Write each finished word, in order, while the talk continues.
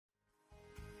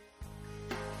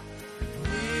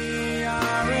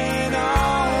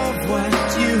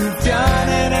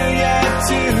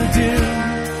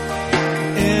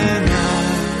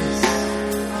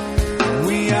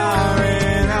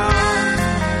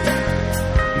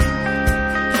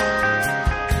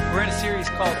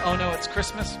Oh No, It's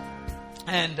Christmas.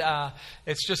 And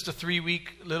it's just a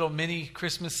 3-week little mini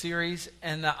Christmas series.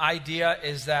 And the idea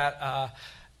is that,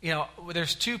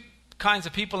 there's two kinds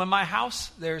of people in my house.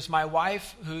 There's my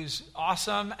wife, who's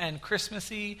awesome and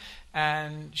Christmassy,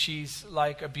 and she's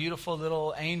like a beautiful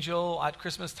little angel at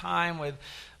Christmas time with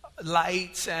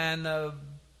lights and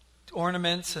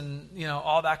ornaments and,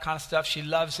 all that kind of stuff. She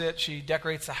loves it. She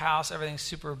decorates the house. Everything's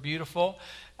super beautiful.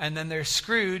 And then there's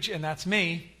Scrooge, and that's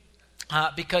me.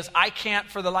 Because I can't,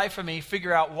 for the life of me,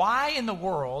 figure out why in the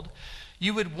world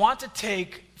you would want to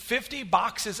take 50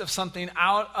 boxes of something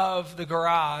out of the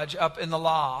garage up in the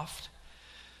loft,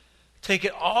 take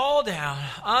it all down,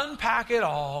 unpack it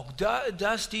all,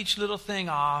 dust each little thing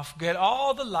off, get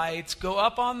all the lights, go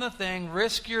up on the thing,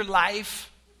 risk your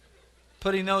life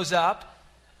putting those up.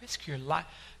 Risk your life.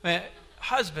 Man,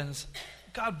 husbands,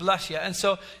 God bless you. And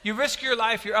so you risk your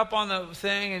life, you're up on the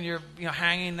thing, and you're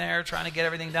hanging there trying to get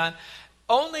everything done,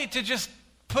 only to just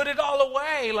put it all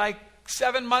away like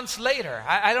 7 months later.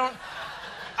 I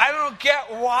don't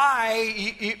get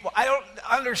why. I don't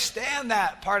understand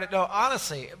that part. No,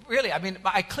 honestly, really. I mean,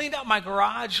 I cleaned out my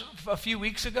garage a few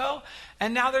weeks ago,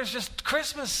 and now there's just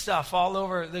Christmas stuff all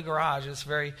over the garage.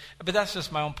 But that's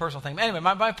just my own personal thing. Anyway,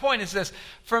 my point is this.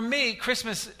 For me,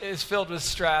 Christmas is filled with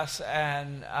stress,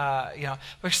 and,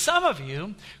 for some of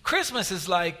you, Christmas is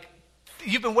like,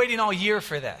 you've been waiting all year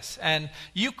for this, and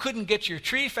you couldn't get your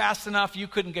tree fast enough. You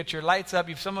couldn't get your lights up.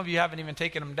 Some of you haven't even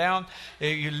taken them down.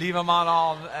 You leave them on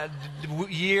all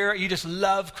year. You just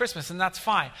love Christmas, and that's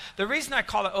fine. The reason I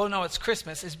call it Oh No, It's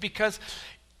Christmas is because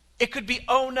it could be,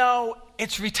 oh no,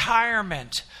 it's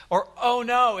retirement, or oh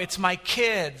no, it's my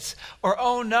kids, or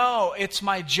oh no, it's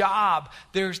my job.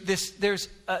 There's this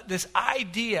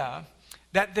idea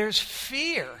that there's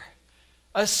fear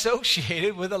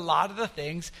associated with a lot of the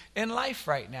things in life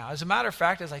right now. As a matter of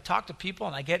fact, as I talk to people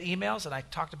and I get emails and I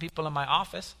talk to people in my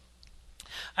office,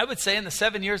 I would say in the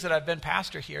 7 years that I've been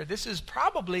pastor here, this is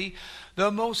probably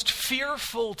the most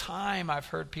fearful time I've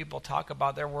heard people talk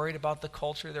about. They're worried about the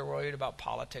culture. They're worried about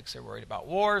politics. They're worried about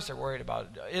wars. They're worried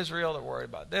about Israel. They're worried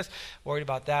about this, worried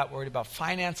about that, worried about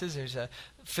finances. There's a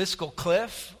fiscal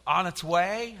cliff on its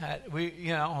way.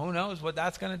 Who knows what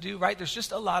that's going to do, right? There's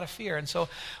just a lot of fear. And so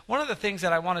one of the things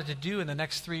that I wanted to do in the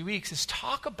next 3 weeks is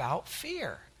talk about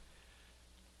fear.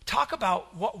 Talk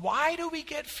about why do we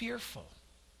get fearful?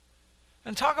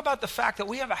 And talk about the fact that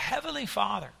we have a heavenly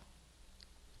Father,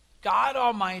 God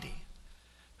Almighty,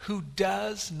 who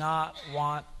does not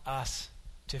want us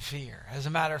to fear. As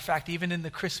a matter of fact, even in the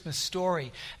Christmas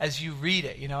story, as you read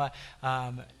it,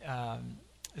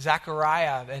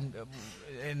 Zechariah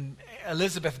and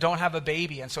Elizabeth don't have a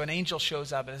baby, and so an angel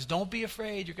shows up and says, don't be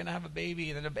afraid, you're going to have a baby.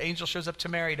 And then an angel shows up to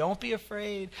Mary, don't be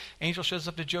afraid. Angel shows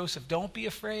up to Joseph, don't be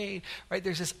afraid. Right?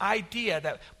 There's this idea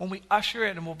that when we usher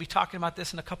in, and we'll be talking about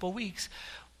this in a couple of weeks,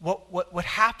 what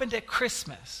happened at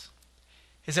Christmas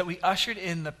is that we ushered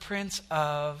in the Prince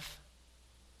of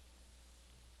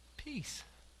Peace.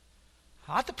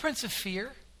 Not the Prince of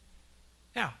Fear.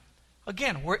 Now,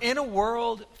 again, we're in a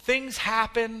world, things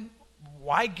happen.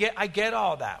 I get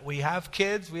all that. We have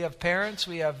kids, we have parents,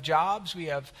 we have jobs, we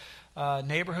have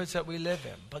neighborhoods that we live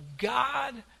in. But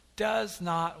God does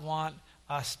not want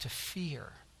us to fear.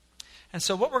 And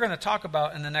so what we're going to talk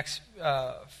about in the next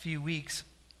few weeks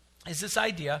is this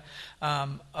idea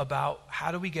about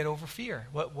how do we get over fear,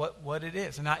 what it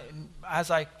is. And as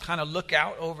I kind of look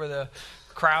out over the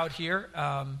crowd here,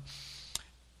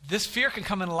 this fear can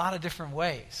come in a lot of different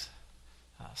ways.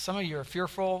 Some of you are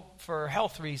fearful for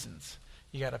health reasons.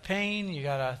 You got a pain, you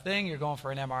got a thing, you're going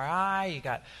for an MRI, you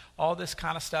got all this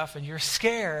kind of stuff, and you're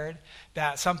scared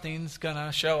that something's going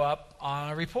to show up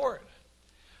on a report.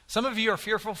 Some of you are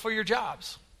fearful for your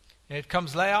jobs. It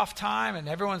comes layoff time, and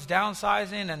everyone's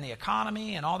downsizing, and the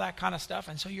economy, and all that kind of stuff,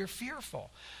 and so you're fearful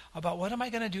about what am I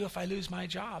going to do if I lose my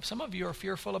job. Some of you are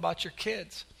fearful about your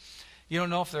kids. You don't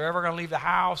know if they're ever going to leave the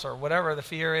house or whatever the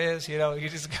fear is. You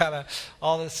just got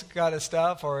all this kind of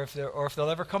stuff, or if they'll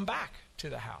ever come back to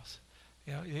the house.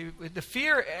 The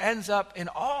fear ends up in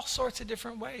all sorts of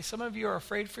different ways. Some of you are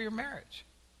afraid for your marriage.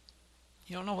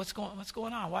 You don't know what's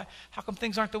going on. Why? How come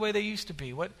things aren't the way they used to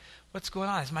be? What's going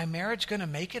on? Is my marriage going to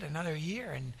make it another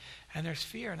year? And there's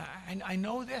fear. And I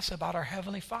know this about our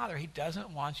Heavenly Father. He doesn't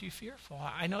want you fearful.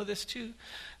 I know this too,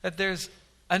 that there's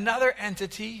another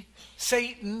entity,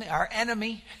 Satan, our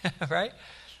enemy, right?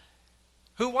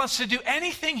 Who wants to do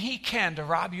anything he can to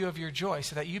rob you of your joy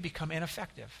so that you become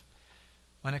ineffective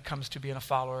when it comes to being a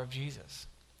follower of Jesus.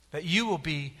 That you will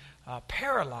be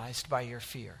paralyzed by your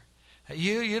fear. That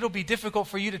it'll be difficult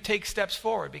for you to take steps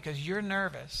forward because you're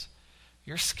nervous.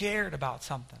 You're scared about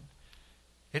something.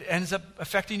 It ends up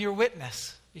affecting your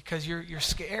witness because you're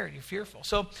scared, you're fearful.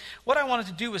 So what I wanted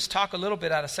to do was talk a little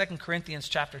bit out of 2 Corinthians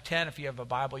chapter 10. If you have a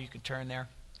Bible, you can turn there.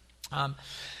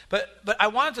 But I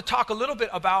wanted to talk a little bit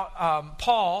about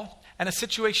Paul and a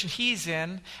situation he's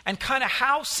in, and kind of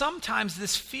how sometimes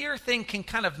this fear thing can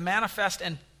kind of manifest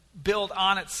and build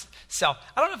on itself.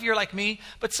 I don't know if you're like me,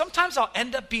 but sometimes I'll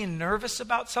end up being nervous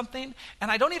about something, and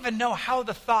I don't even know how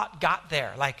the thought got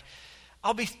there. Like,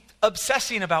 I'll be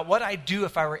obsessing about what I'd do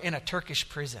if I were in a Turkish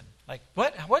prison. Like,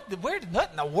 what in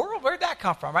the world? Where'd that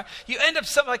come from, right? You end up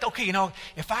something like, okay,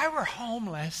 if I were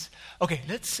homeless, okay,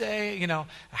 let's say,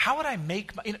 how would I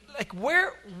make my,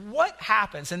 what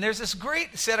happens? And there's this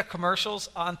great set of commercials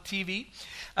on TV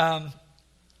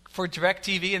for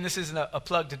DirecTV, and this isn't a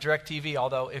plug to DirecTV,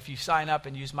 although if you sign up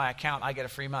and use my account, I get a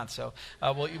free month, so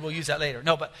we'll use that later.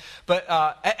 No, but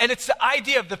and it's the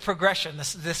idea of the progression,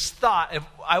 this thought.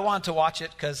 I wanted to watch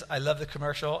it because I love the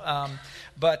commercial,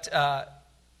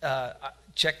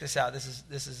 check this out. This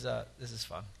is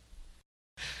fun.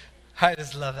 I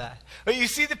just love that. But you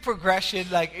see the progression,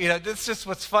 that's just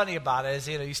what's funny about it is,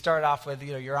 you start off with,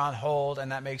 you're on hold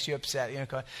and that makes you upset,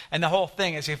 and the whole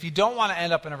thing is if you don't want to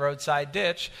end up in a roadside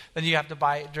ditch, then you have to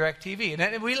buy DirecTV.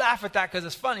 And we laugh at that because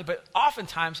it's funny, but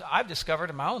oftentimes I've discovered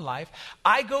in my own life,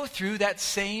 I go through that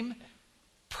same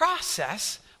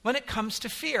process when it comes to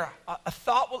fear. A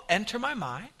thought will enter my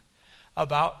mind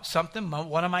about something,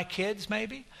 one of my kids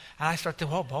maybe, and I start to,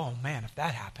 oh man, if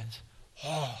that happens,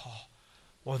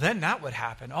 well then that would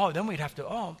happen. Oh, then we'd have to,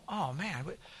 oh man.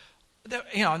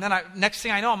 And then next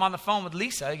thing I know, I'm on the phone with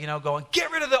Lisa, going,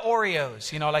 get rid of the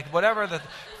Oreos, whatever the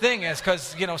thing is,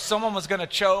 because, someone was going to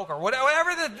choke or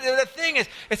whatever the thing is.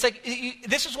 It's like,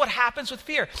 this is what happens with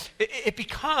fear. It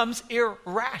becomes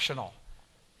irrational.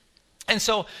 And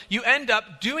so you end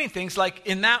up doing things like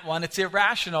in that one, it's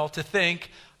irrational to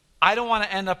think, I don't want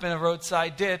to end up in a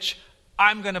roadside ditch.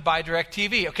 I'm going to buy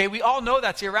DirecTV. Okay, we all know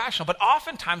that's irrational, but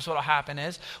oftentimes what will happen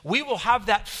is we will have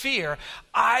that fear.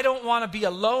 I don't want to be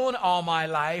alone all my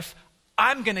life.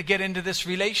 I'm going to get into this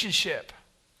relationship.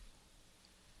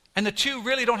 And the two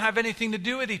really don't have anything to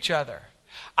do with each other.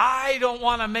 I don't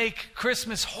want to make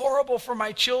Christmas horrible for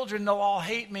my children. They'll all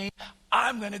hate me.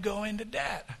 I'm going to go into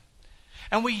debt.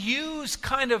 And we use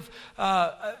kind of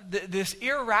this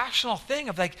irrational thing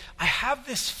of like, I have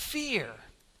this fear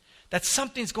that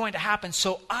something's going to happen,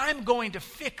 so I'm going to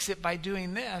fix it by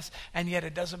doing this, and yet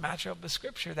it doesn't match up with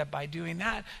Scripture that by doing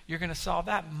that, you're going to solve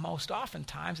that. Most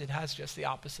oftentimes, it has just the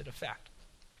opposite effect.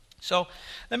 So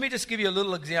let me just give you a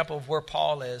little example of where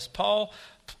Paul is. Paul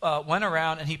went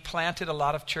around and he planted a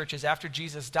lot of churches. After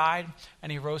Jesus died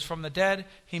and he rose from the dead,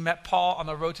 he met Paul on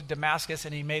the road to Damascus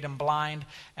and he made him blind.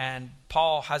 And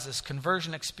Paul has this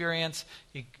conversion experience.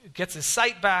 He gets his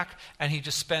sight back and he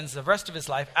just spends the rest of his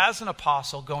life as an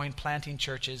apostle going planting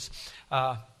churches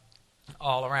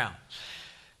all around.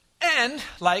 And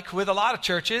like with a lot of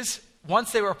churches,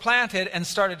 once they were planted and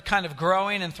started kind of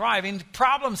growing and thriving,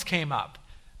 problems came up.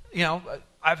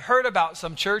 I've heard about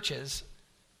some churches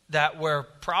where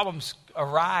problems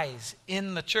arise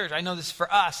in the church. I know this for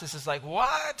us. This is like,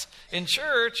 what? In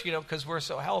church? Because we're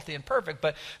so healthy and perfect.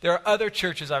 But there are other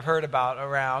churches I've heard about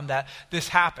around that this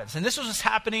happens. And this was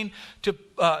happening to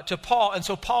Paul. And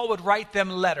so Paul would write them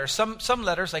letters. Some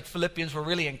letters, like Philippians, were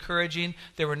really encouraging.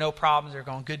 There were no problems. They were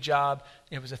going, good job.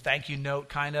 It was a thank you note,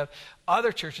 kind of.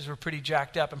 Other churches were pretty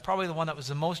jacked up. And probably the one that was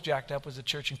the most jacked up was the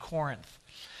church in Corinth.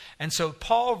 And so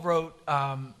Paul wrote,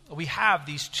 we have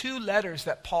these 2 letters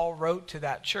that Paul wrote to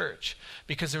that church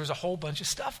because there was a whole bunch of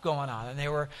stuff going on. And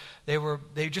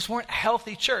they just weren't a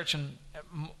healthy church. And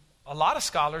a lot of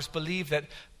scholars believe that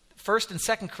 1 and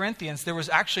 2 Corinthians, there was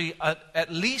actually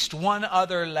at least one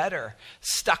other letter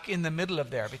stuck in the middle of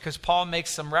there because Paul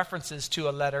makes some references to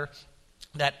a letter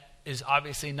that is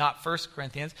obviously not 1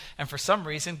 Corinthians, and for some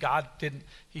reason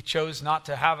he chose not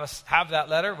to have us have that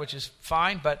letter, which is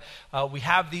fine, but we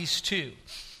have these 2.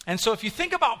 And so if you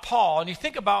think about Paul and you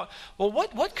think about, well,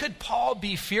 what could Paul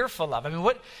be fearful of? I mean,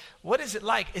 what is it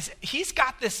like? He's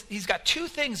got 2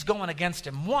 things going against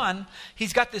him. One,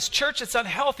 he's got this church that's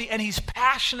unhealthy and he's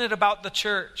passionate about the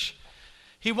church.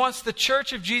 He wants the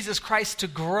church of Jesus Christ to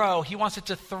grow. He wants it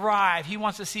to thrive. He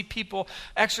wants to see people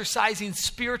exercising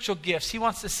spiritual gifts. He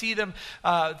wants to see them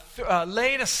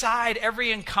laying aside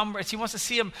every encumbrance. He wants to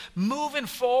see them moving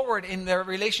forward in their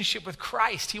relationship with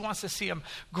Christ. He wants to see them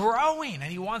growing,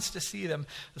 and he wants to see them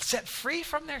set free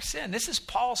from their sin. This is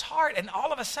Paul's heart, and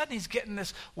all of a sudden he's getting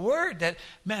this word that,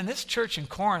 man, this church in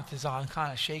Corinth is on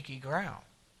kind of shaky ground.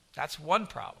 That's one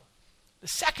problem. The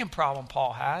second problem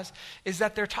Paul has is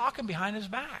that they're talking behind his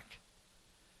back.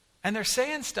 And they're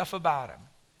saying stuff about him.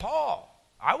 Paul,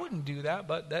 I wouldn't do that,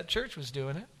 but that church was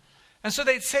doing it. And so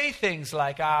they'd say things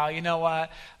like, you know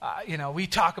what, we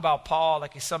talk about Paul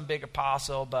like he's some big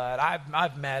apostle, but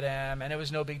I've met him, and it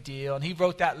was no big deal. And he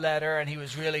wrote that letter, and he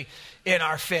was really in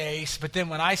our face. But then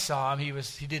when I saw him,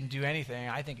 he didn't do anything.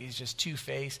 I think he's just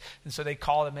two-faced. And so they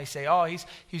call him, they say, oh,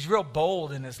 he's real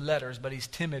bold in his letters, but he's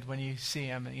timid when you see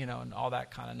him, and all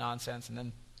that kind of nonsense.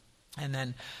 And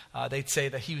then they'd say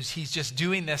that he's just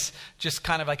doing this just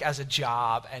kind of like as a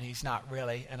job, and he's not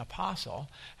really an apostle,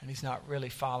 and he's not really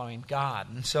following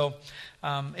God. And so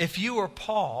if you were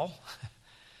Paul,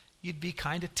 you'd be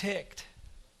kind of ticked.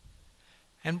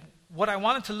 And what I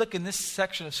wanted to look in this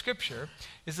section of Scripture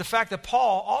is the fact that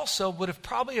Paul also would have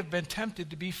probably have been tempted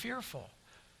to be fearful.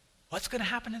 What's going to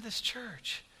happen to this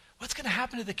church? What's going to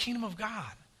happen to the kingdom of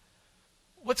God?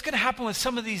 What's going to happen with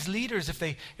some of these leaders if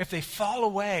they fall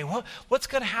away? What's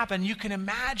going to happen? You can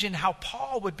imagine how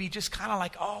Paul would be just kind of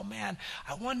like, oh man,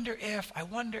 I wonder if,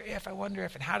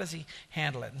 and how does he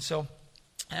handle it? And so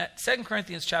 2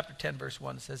 Corinthians chapter 10, verse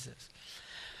 1 says this.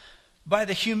 By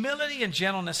the humility and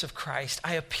gentleness of Christ,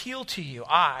 I appeal to you,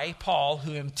 I, Paul,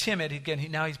 who am timid, again,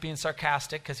 now he's being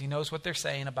sarcastic because he knows what they're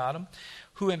saying about him,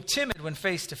 who am timid when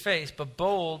face to face, but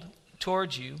bold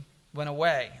towards you when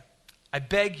away. I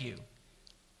beg you,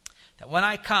 that when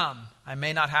I come, I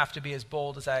may not have to be as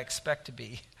bold as I expect to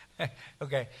be.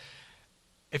 Okay.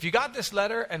 If you got this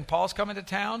letter and Paul's coming to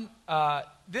town,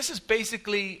 this is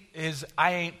basically his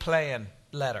I ain't playing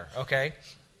letter, okay?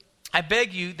 I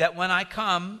beg you that when I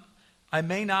come, I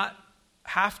may not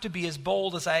have to be as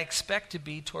bold as I expect to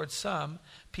be towards some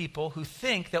people who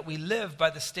think that we live by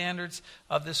the standards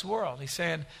of this world. He's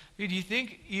saying, do you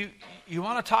think you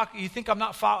want to talk, you think I'm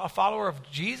not a follower of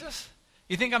Jesus?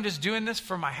 You think I'm just doing this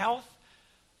for my health?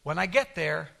 When I get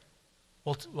there,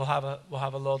 we'll have a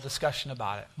little discussion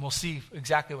about it. And we'll see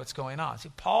exactly what's going on. See,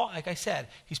 Paul, like I said,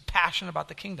 he's passionate about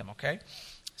the kingdom, okay?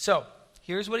 So,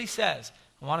 here's what he says.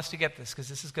 I want us to get this because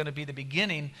this is going to be the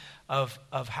beginning of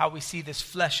how we see this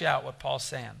flesh out, what Paul's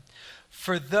saying.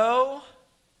 For though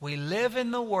we live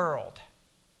in the world,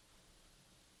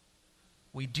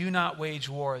 we do not wage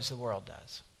war as the world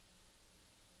does.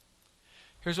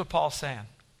 Here's what Paul's saying.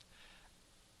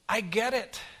 I get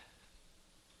it.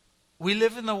 We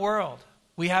live in the world.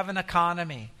 We have an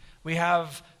economy. We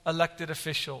have elected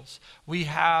officials. We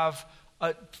have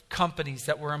companies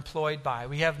that we're employed by.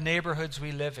 We have neighborhoods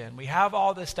we live in. We have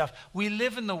all this stuff. We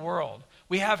live in the world.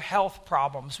 We have health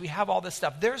problems. We have all this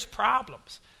stuff. There's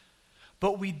problems.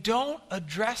 But we don't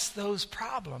address those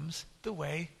problems the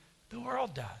way the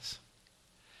world does.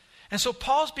 And so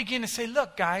Paul's beginning to say,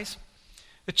 look, guys,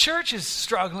 the church is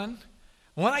struggling.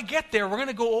 When I get there, we're going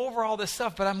to go over all this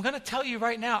stuff, but I'm going to tell you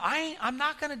right now, I'm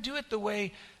not going to do it the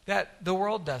way that the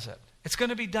world does it. It's going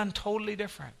to be done totally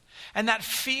different. And that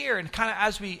fear, and kind of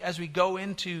as we go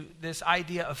into this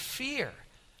idea of fear,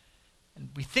 and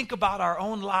we think about our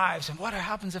own lives, and what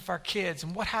happens if our kids,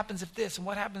 and what happens if this, and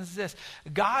what happens if this,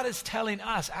 God is telling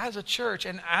us as a church,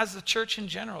 and as the church in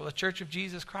general, the Church of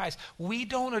Jesus Christ, we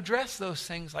don't address those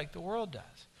things like the world does.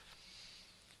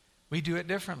 We do it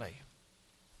differently.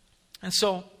 And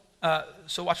so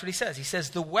watch what he says. He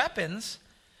says, the weapons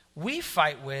we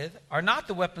fight with are not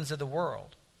the weapons of the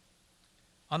world.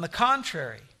 On the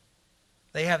contrary,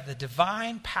 they have the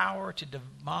divine power to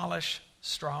demolish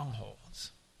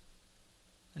strongholds.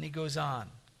 And he goes on.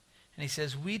 And he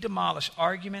says, we demolish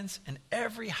arguments and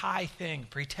every high thing,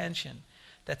 pretension,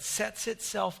 that sets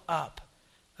itself up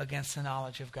against the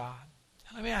knowledge of God.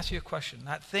 Now, let me ask you a question.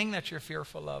 That thing that you're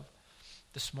fearful of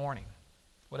this morning,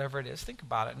 whatever it is, think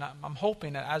about it. And I'm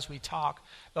hoping that as we talk,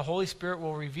 the Holy Spirit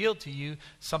will reveal to you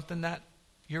something that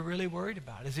you're really worried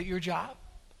about. Is it your job?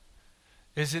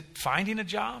 Is it finding a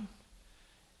job?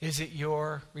 Is it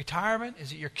your retirement?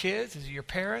 Is it your kids? Is it your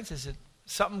parents? Is it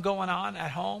something going on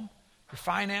at home? Your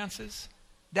finances?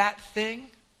 That thing?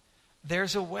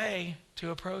 There's a way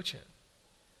to approach it.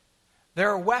 There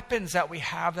are weapons that we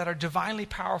have that are divinely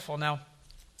powerful. Now,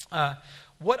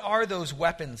 what are those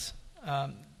weapons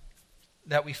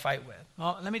that we fight with?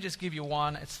 Well, let me just give you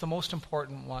one. It's the most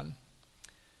important one.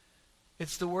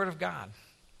 It's the Word of God.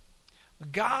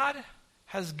 God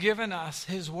has given us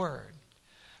His Word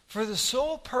for the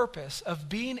sole purpose of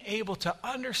being able to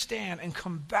understand and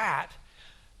combat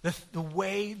the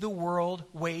way the world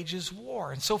wages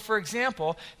war. And so, for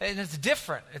example, and it's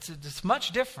different. It's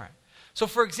much different. So,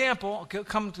 for example,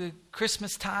 come to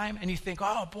Christmas time and you think,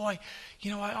 oh boy,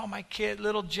 my kid,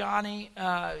 little Johnny,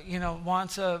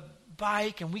 wants a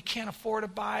bike and we can't afford a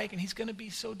bike and he's going to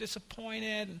be so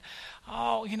disappointed. And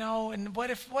and what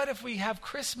if we have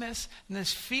Christmas and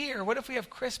this fear? What if we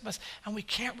have Christmas and we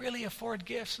can't really afford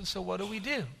gifts? And so what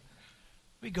do?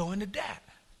 We go into debt.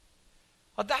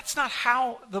 Well, that's not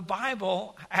how the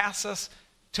Bible asks us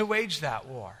to wage that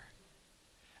war.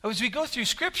 As we go through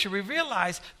Scripture, we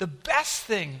realize the best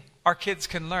thing our kids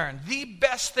can learn, the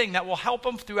best thing that will help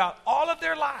them throughout all of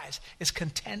their lives, is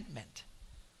contentment.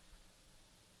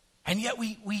 And yet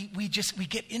we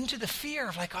get into the fear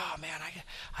of like, oh man,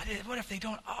 what if they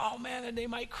don't? Oh man, and they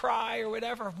might cry or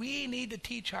whatever. We need to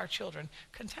teach our children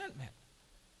contentment.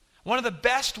 One of the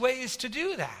best ways to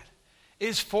do that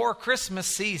is for Christmas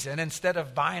season, instead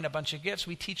of buying a bunch of gifts,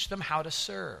 we teach them how to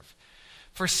serve.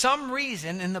 For some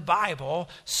reason in the Bible,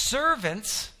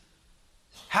 servants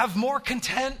have more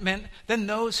contentment than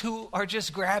those who are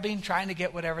just grabbing, trying to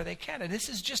get whatever they can. And this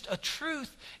is just a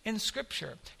truth in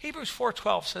Scripture. Hebrews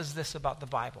 4:12 says this about the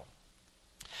Bible.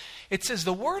 It says,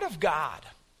 the Word of God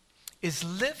is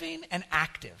living and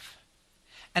active,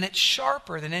 and it's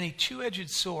sharper than any two-edged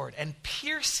sword, and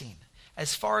piercing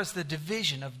as far as the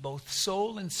division of both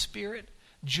soul and spirit,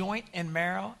 joint and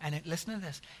marrow. And listen to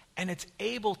this. And it's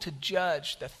able to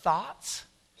judge the thoughts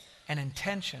and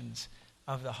intentions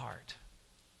of the heart.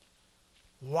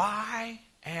 Why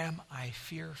am I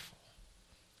fearful?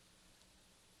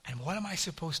 And what am I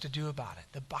supposed to do about it?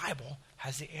 The Bible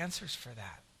has the answers for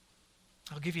that.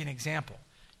 I'll give you an example.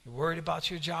 You're worried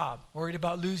about your job, worried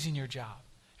about losing your job.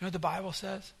 You know what the Bible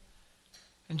says?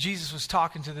 And Jesus was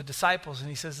talking to the disciples, and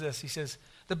he says this. He says,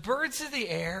 the birds of the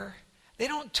air, they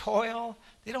don't toil,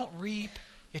 they don't reap,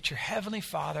 yet your heavenly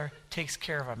Father takes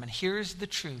care of them. And here's the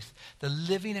truth, the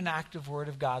living and active Word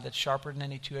of God that's sharper than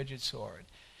any two-edged sword.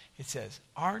 It says,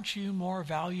 aren't you more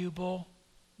valuable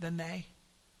than they?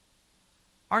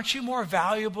 Aren't you more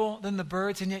valuable than the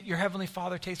birds? And yet your heavenly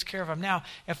Father takes care of them. Now,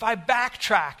 if I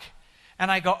backtrack and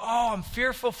I go, oh, I'm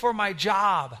fearful for my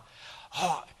job.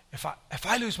 Oh, if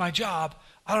I lose my job,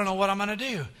 I don't know what I'm going to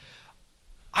do.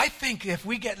 I think if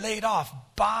we get laid off,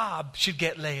 Bob should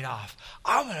get laid off.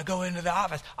 I'm going to go into the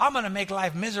office. I'm going to make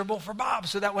life miserable for Bob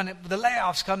so that when the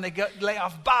layoffs come, they lay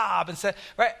off Bob and say,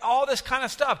 right, all this kind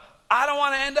of stuff. I don't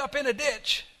want to end up in a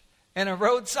ditch, in a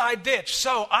roadside ditch.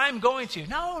 So I'm going to.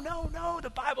 No. The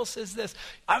Bible says this.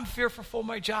 I'm fearful for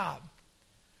my job.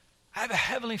 I have a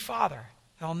heavenly Father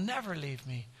that will never leave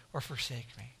me or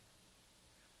forsake me.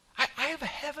 I have a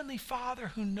heavenly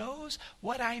Father who knows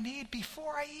what I need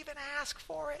before I even ask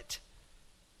for it.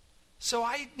 So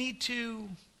I need to,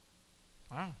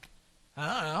 I don't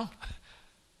know.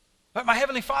 But my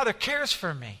heavenly Father cares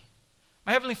for me.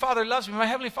 My heavenly Father loves me. My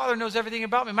heavenly Father knows everything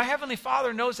about me. My heavenly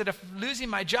Father knows that if losing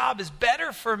my job is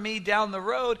better for me down the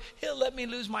road, He'll let me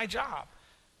lose my job.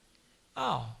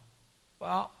 Oh,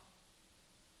 well,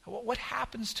 what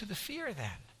happens to the fear then?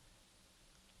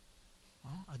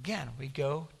 Well, again, we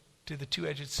go to the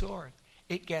two-edged sword.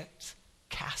 It gets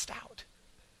cast out.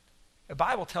 The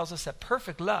Bible tells us that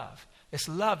perfect love,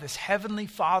 this heavenly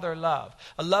Father love,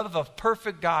 a love of a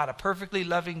perfect God, a perfectly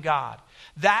loving God,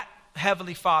 that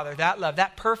heavenly Father, that love,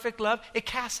 that perfect love, it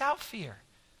casts out fear.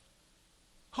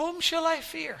 Whom shall I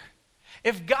fear?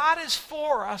 If God is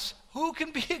for us, who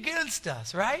can be against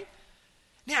us, right?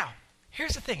 Now,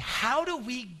 here's the thing. How do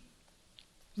we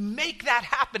make that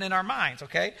happen in our minds,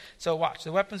 okay? So watch.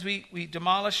 The weapons we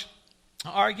demolish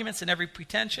arguments and every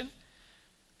pretension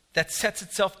that sets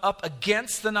itself up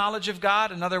against the knowledge of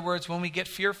God. In other words, when we get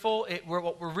fearful,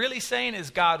 what we're really saying is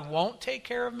God won't take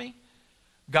care of me.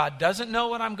 God doesn't know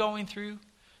what I'm going through.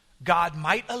 God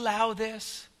might allow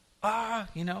this.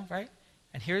 Right?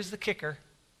 And here's the kicker.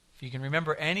 If you can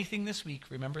remember anything this week,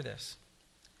 remember this.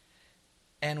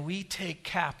 And we take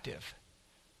captive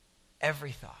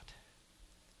every thought.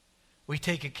 We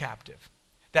take it captive.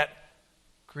 That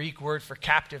Greek word for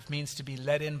captive means to be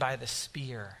led in by the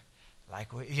spear.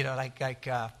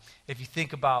 If you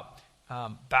think about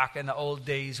back in the old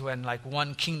days when like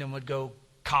one kingdom would go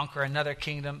conquer another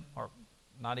kingdom, or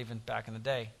not even back in the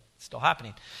day, it's still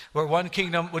happening, where one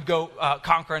kingdom would go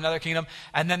conquer another kingdom,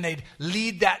 and then they'd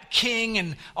lead that king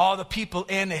and all the people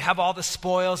in, they'd have all the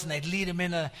spoils, and they'd lead them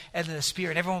into the spear,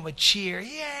 and everyone would cheer,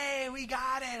 yay, we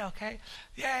got it, okay,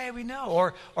 yay, we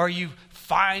know. Or you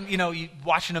find, you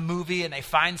watching a movie, and they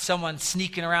find someone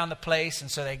sneaking around the place,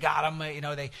 and so they got them,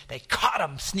 they caught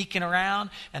them sneaking around,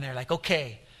 and they're like,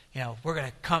 okay, we're going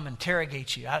to come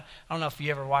interrogate you. I don't know if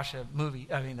you ever watched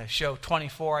the show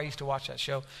 24. I used to watch that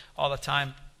show all the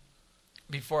time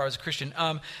before I was a Christian.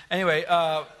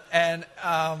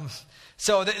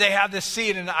 So they have this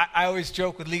scene, and I always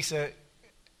joke with Lisa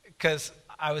because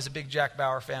I was a big Jack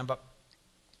Bauer fan, but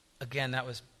again, that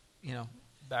was,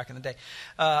 back in the day.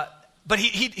 But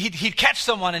he'd catch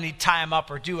someone and he'd tie him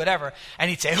up or do whatever, and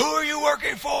he'd say, "Who are you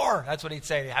working for?" That's what he'd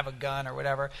say. He'd have a gun or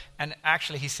whatever, and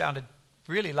actually he sounded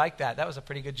really like that. That was a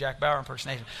pretty good Jack Bauer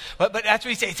impersonation. But that's what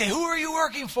he'd say. He'd say, "Who are you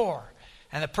working for?"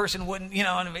 and the person wouldn't,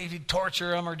 and maybe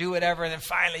torture them or do whatever, and then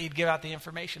finally he'd give out the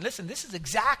information. Listen, this is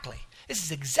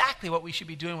exactly what we should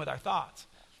be doing with our thoughts.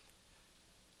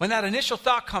 When that initial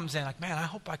thought comes in, like, man, I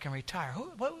hope I can retire.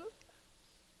 Who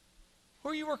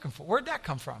are you working for? Where'd that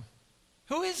come from?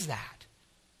 Who is that?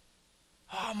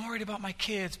 Oh, I'm worried about my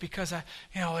kids because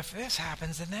if this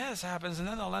happens, then this happens, and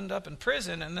then they'll end up in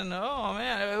prison, and then, oh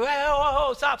man,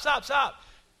 whoa, stop.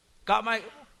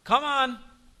 Come on,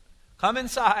 come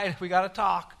inside, we got to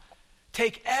talk.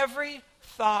 Take every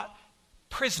thought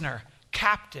prisoner,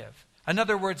 captive. In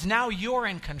other words, now you're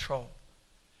in control.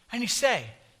 And you say,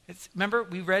 remember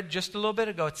we read just a little bit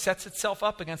ago, it sets itself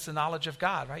up against the knowledge of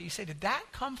God, right? You say, did that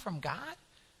come from God?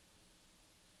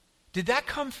 Did that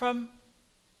come from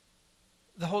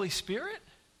the Holy Spirit?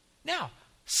 Now,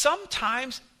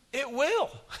 sometimes it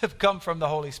will have come from the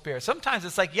Holy Spirit. Sometimes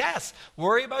it's like, yes,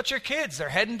 worry about your kids. They're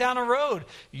heading down a road.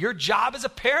 Your job as a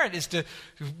parent is to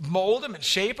mold them and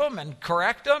shape them and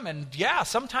correct them. And yeah,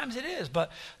 sometimes it is.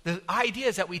 But the idea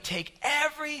is that we take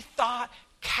every thought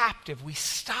captive. We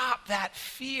stop that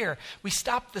fear. We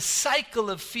stop the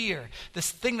cycle of fear. This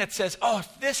thing that says, oh,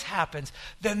 if this happens,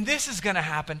 then this is going to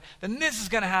happen, then this is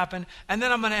going to happen, and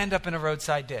then I'm going to end up in a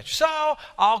roadside ditch. So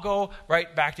I'll go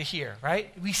right back to here,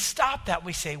 right? We stop that.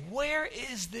 We say, where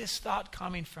is this thought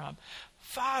coming from?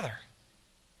 Father,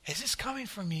 is this coming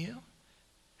from you?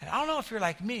 And I don't know if you're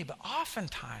like me, but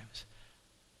oftentimes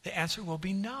the answer will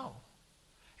be no.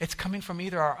 It's coming from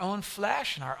either our own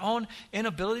flesh and our own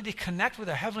inability to connect with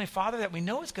our Heavenly Father that we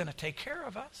know is going to take care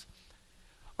of us.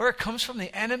 Or it comes from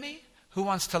the enemy who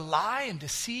wants to lie and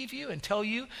deceive you and tell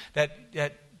you that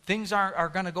things are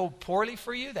going to go poorly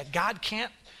for you, that God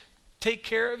can't take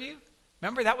care of you.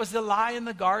 Remember, that was the lie in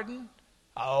the garden.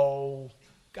 Oh,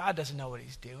 God doesn't know what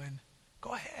he's doing.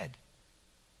 Go ahead.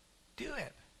 Do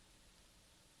it.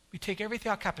 We take every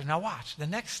thought captive. Now watch. The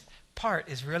next part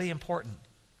is really important.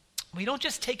 We don't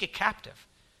just take it captive,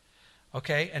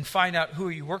 okay, and find out who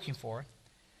are you working for.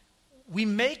 We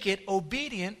make it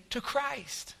obedient to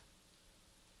Christ.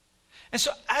 And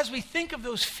so as we think of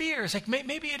those fears, like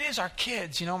maybe it is our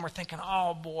kids, and we're thinking,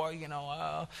 oh boy,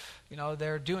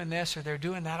 they're doing this or they're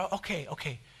doing that.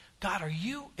 Okay, God,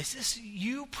 is this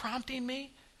you prompting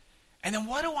me? And then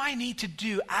what do I need to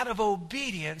do out of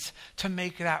obedience to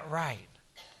make that right?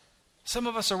 Some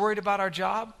of us are worried about our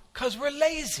job because we're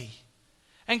lazy.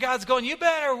 And God's going, you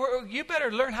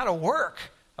better learn how to work,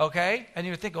 okay? And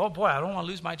you think, oh boy, I don't want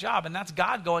to lose my job. And that's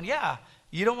God going, yeah,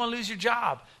 you don't want to lose your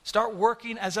job. Start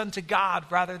working as unto God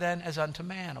rather than as unto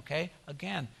man, okay?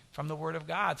 Again, from the Word of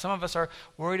God. Some of us are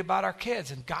worried about our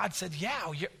kids. And God said, yeah,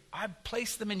 I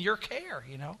placed them in your care,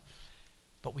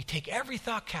 But we take every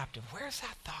thought captive. Where's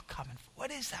that thought coming from?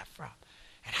 What is that from?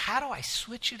 And how do I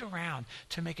switch it around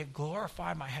to make it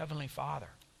glorify my Heavenly Father?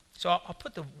 So I'll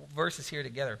put the verses here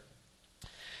together.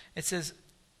 It says,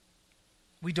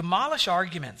 we demolish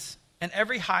arguments and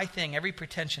every high thing, every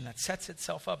pretension that sets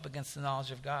itself up against the knowledge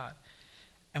of God.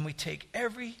 And we take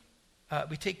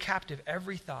captive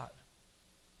every thought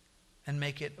and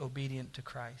make it obedient to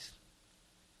Christ.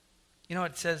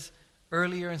 It says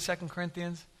earlier in 2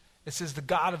 Corinthians, it says the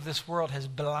God of this world has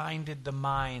blinded the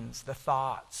minds, the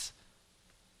thoughts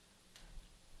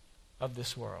of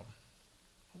this world.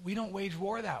 We don't wage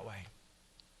war that way.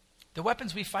 The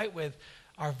weapons we fight with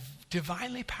are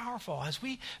divinely powerful. As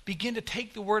we begin to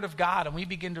take the Word of God and we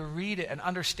begin to read it and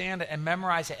understand it and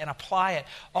memorize it and apply it,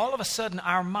 all of a sudden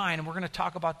our mind, and we're going to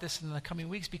talk about this in the coming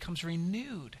weeks, becomes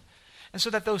renewed. And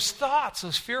so that those thoughts,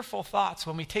 those fearful thoughts,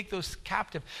 when we take those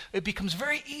captive, it becomes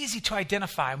very easy to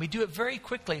identify, and we do it very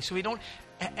quickly so we don't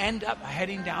end up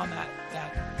heading down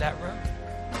that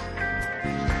road.